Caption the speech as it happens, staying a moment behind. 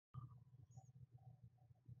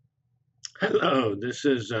Hello, this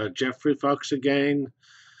is Jeffrey Fox again,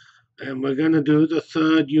 and we're going to do the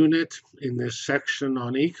third unit in this section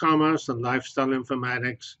on e-commerce and lifestyle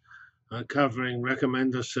informatics, covering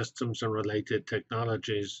recommender systems and related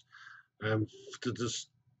technologies, to just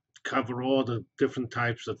cover all the different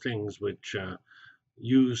types of things which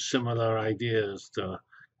use similar ideas to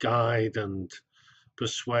guide and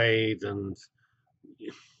persuade and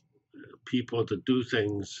people to do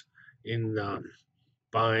things in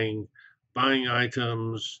buying buying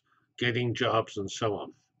items, getting jobs, and so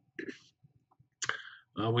on.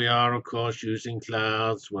 We are, of course, using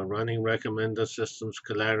clouds. We're running recommender systems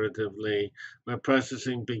collaboratively. We're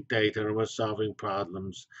processing big data, and we're solving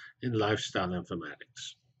problems in lifestyle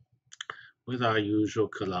informatics with our usual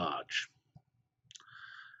collage.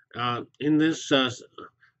 In this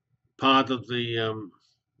part of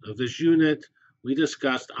this unit, we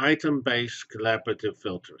discussed item-based collaborative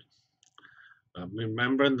filtering.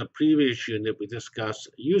 Remember in the previous unit, we discussed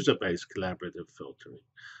user-based collaborative filtering.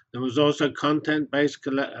 There was also content-based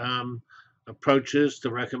approaches to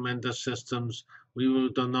recommender systems. We will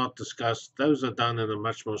not discuss. Those are done in a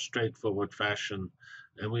much more straightforward fashion,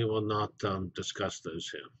 and we will not discuss those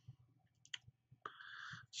here.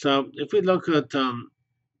 So if we look at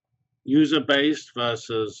user-based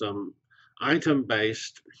versus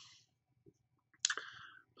item-based,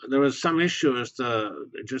 there was some issue as to,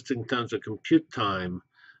 just in terms of compute time,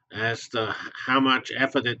 as to how much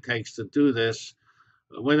effort it takes to do this.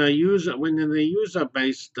 When in the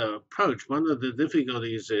user-based approach, one of the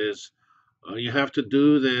difficulties is you have to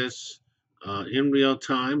do this in real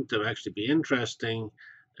time to actually be interesting,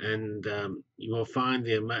 and you will find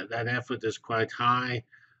that effort is quite high.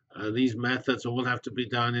 These methods all have to be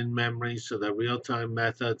done in memory, so they're real-time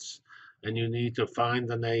methods, and you need to find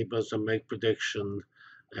the neighbors and make prediction.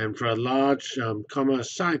 And for a large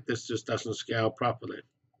commerce site, this just doesn't scale properly.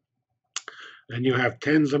 And you have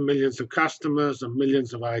tens of millions of customers and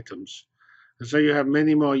millions of items. And so you have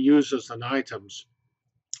many more users than items.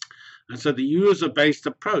 And so the user-based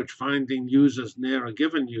approach, finding users near a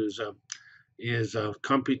given user, is a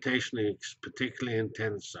computationally particularly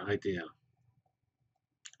intense idea.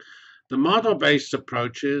 The model-based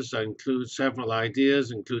approaches include several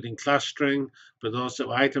ideas, including clustering, but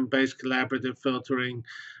also item-based collaborative filtering.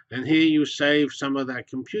 And here you save some of that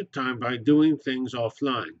compute time by doing things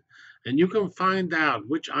offline. And you can find out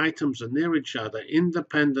which items are near each other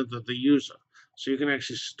independent of the user. So you can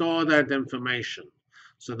actually store that information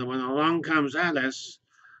so that when along comes Alice,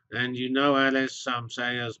 and you know Alice,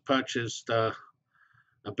 say, has purchased a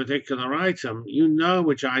particular item, you know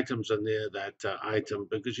which items are near that item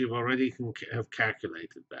because you've already have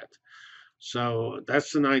calculated that. So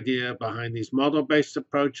that's an idea behind these model-based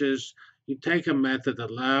approaches. You take a method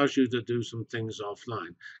that allows you to do some things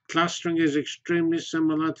offline. Clustering is extremely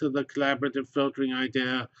similar to the collaborative filtering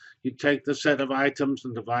idea. You take the set of items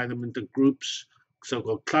and divide them into groups,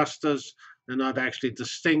 so-called clusters. They're not actually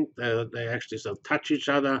distinct. They actually sort of touch each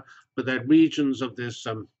other, but they're regions of this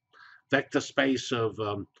vector space of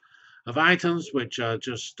items, which are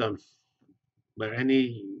just where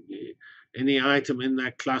any item in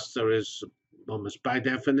that cluster is almost by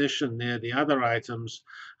definition near the other items,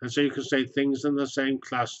 and so you can say things in the same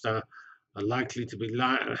cluster are likely to be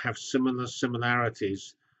have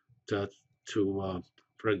similarities to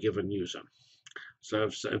for a given user. So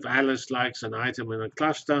if Alice likes an item in a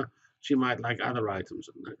cluster, she might like other items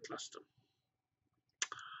in that cluster.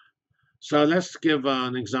 So let's give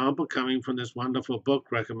an example coming from this wonderful book,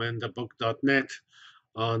 recommenderbook.net,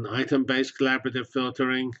 on item-based collaborative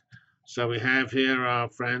filtering. So we have here our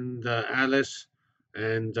friend Alice,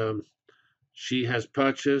 and she has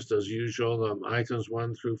purchased, as usual, items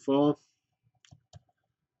 1 through 4.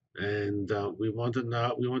 And we want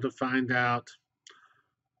to find out.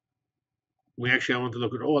 We actually want to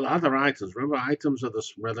look at all other items. Remember, items are the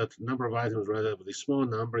relative number of items, relatively small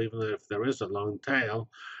number, even if there is a long tail.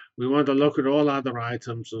 We want to look at all other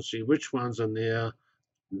items and see which ones are near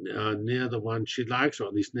the one she likes, or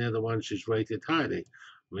at least near the one she's rated highly.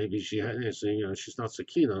 Maybe she's not so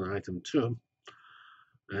keen on item 2.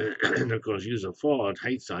 And of course, user 4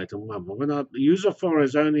 hates item 1. But we're not. User 4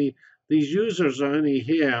 is only, these users are only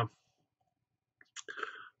here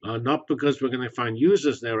not because we're going to find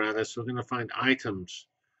users near Alice. We're going to find items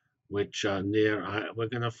which are near. We're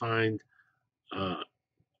going to find.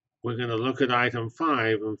 We're going to look at item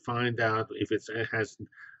 5 and find out if it has,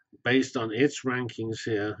 based on its rankings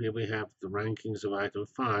here. Here we have the rankings of item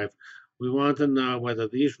 5. We want to know whether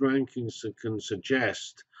these rankings can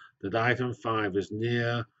suggest that item 5 is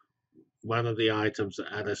near one of the items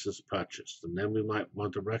that Alice has purchased, and then we might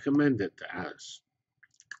want to recommend it to Alice.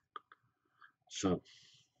 So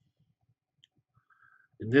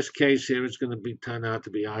In this case here, it's going to turn out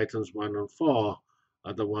to be items 1 and 4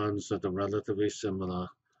 are the ones that are relatively similar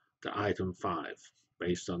to item 5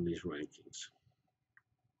 based on these rankings.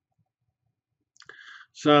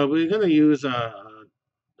 So we're going to use a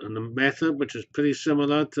method which is pretty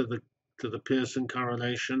similar to the Pearson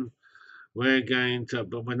correlation. We're going to,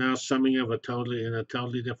 but we're now summing over in a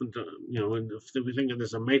totally different, if we think of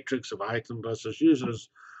this a matrix of item versus users,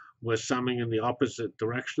 we're summing in the opposite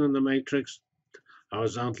direction in the matrix,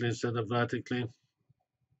 horizontally instead of vertically.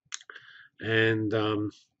 And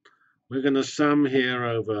we're going to sum here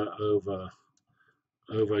over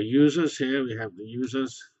users. Here we have the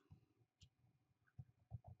users.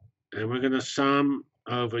 And we're going to sum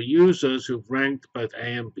over users who've ranked both A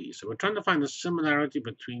and B. So we're trying to find the similarity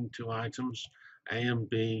between two items, A and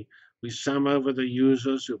B. We sum over the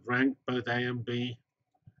users who've ranked both A and B.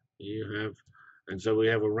 And so we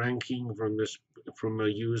have a ranking from a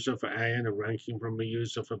user for A and a ranking from a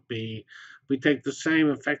user for B. We take the same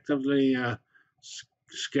effectively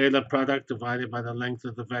scalar product divided by the length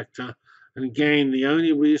of the vector. And again, the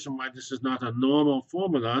only reason why this is not a normal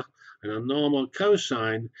formula and a normal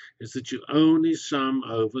cosine is that you only sum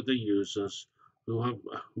over the users who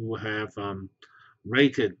have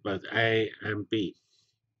rated both A and B.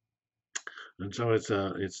 And so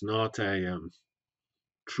it's not a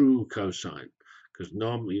true cosine, because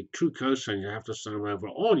normally true cosine you have to sum over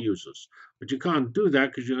all users, but you can't do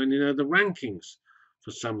that because you only know the rankings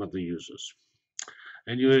for some of the users.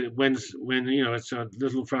 And when it's a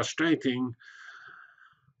little frustrating,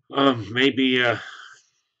 maybe a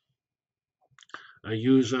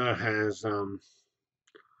user has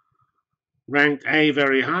ranked A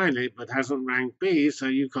very highly but hasn't ranked B, so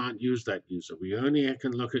you can't use that user. We only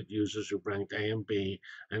can look at users who've ranked A and B.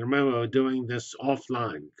 And remember, we're doing this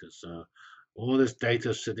offline because all this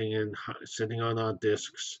data sitting on our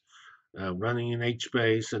disks, running in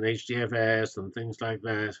HBase and HDFS and things like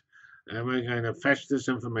that. And we're going to fetch this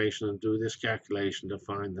information and do this calculation to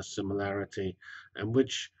find the similarity, and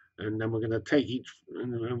then we're going to take each.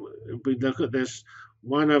 And if we look at this,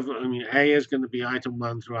 A is going to be item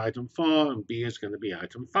 1 through item 4, and B is going to be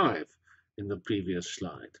item 5 in the previous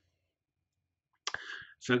slide.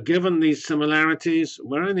 So given these similarities,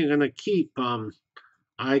 we're only going to keep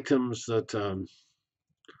items that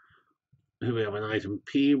here we have an item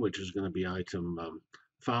P, which is going to be item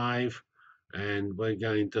 5. And we're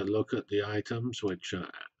going to look at the items which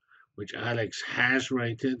Alex has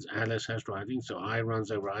rated. Alice has rating, so I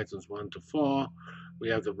runs over items 1 to 4. We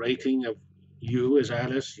have the rating of U is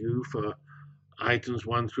Alice, U for items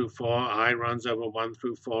 1 through 4. I runs over 1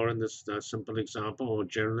 through 4 in this simple example, or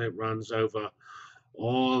generally it runs over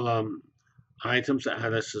all items that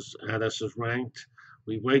Alice has ranked.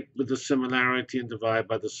 We weight with the similarity and divide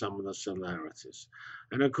by the sum of the similarities.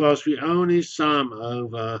 And of course, we only sum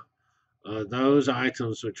over those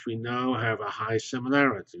items which we know have a high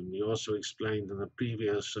similarity. We also explained in the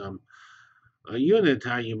previous unit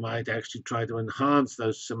how you might actually try to enhance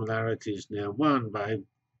those similarities near 1 by,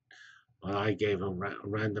 well, I gave a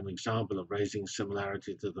random example of raising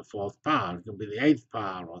similarity to the 4th power. It can be the 8th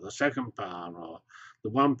power or the 2nd power or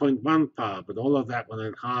the 1.1 power, but all of that will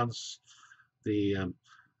enhance the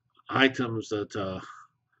items that are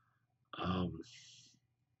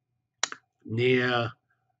near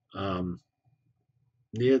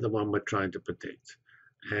the one we're trying to predict.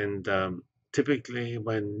 And typically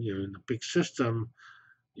when you're in a big system,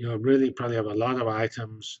 you really probably have a lot of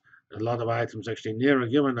items actually near a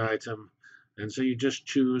given item. And so you just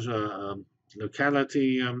choose a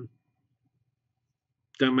locality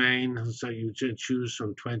domain. So you choose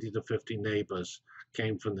from 20 to 50 neighbors,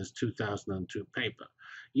 came from this 2002 paper.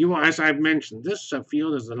 As I've mentioned, this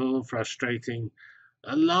field is a little frustrating.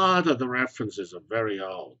 A lot of the references are very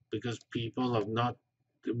old because people have not,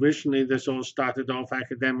 originally this all started off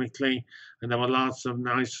academically and there were lots of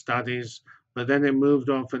nice studies, but then it moved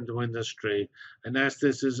off into industry. And as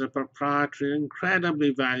this is a proprietary, incredibly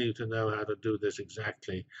valuable to know how to do this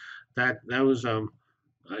exactly. Those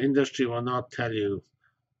industry will not tell you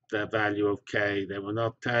the value of K. They will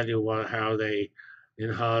not tell you how they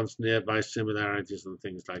enhance nearby similarities and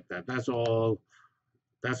things like that. That's all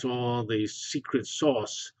the secret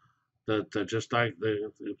sauce that just like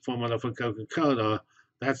the formula for Coca-Cola,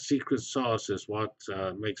 that secret sauce is what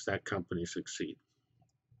makes that company succeed.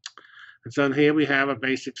 And so here we have a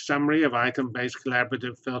basic summary of item-based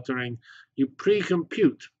collaborative filtering. You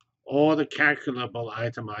pre-compute all the calculable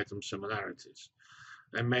item-item similarities.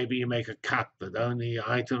 And maybe you make a cut that only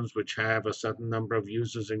items which have a certain number of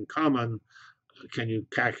users in common can you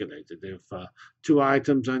calculate it. If 2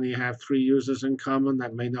 items only have 3 users in common,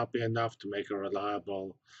 that may not be enough to make a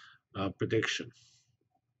reliable prediction.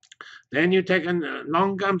 Then you take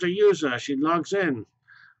along comes a user. She logs in,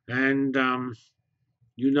 and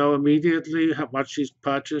you know immediately what she's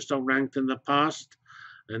purchased or ranked in the past.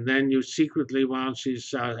 And then you secretly, while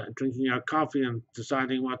she's drinking her coffee and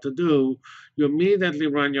deciding what to do, you immediately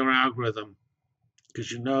run your algorithm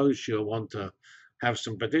because you know she'll want to have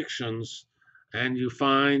some predictions, and you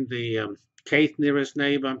find the kth nearest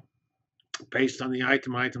neighbor based on the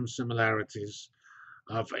item similarities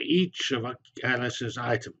of each of Alice's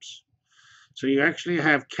items. So you actually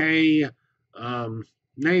have k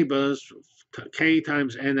neighbors, k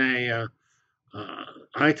times na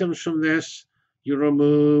items from this. You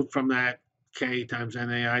remove from that k times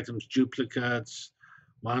na items duplicates,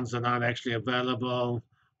 ones that aren't actually available,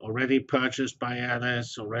 already purchased by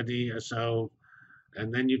Alice, already so.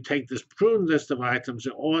 And then you take this pruned list of items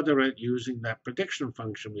and order it using that prediction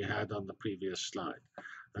function we had on the previous slide.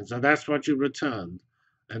 And so that's what you returned.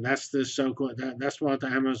 And that's the so-called, that's what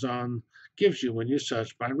Amazon gives you when you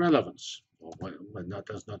search by relevance. Or when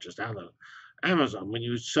that's not just Amazon. When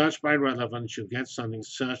you search by relevance, you get something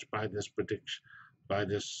searched by this prediction, by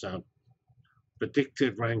this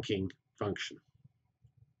predictive ranking function.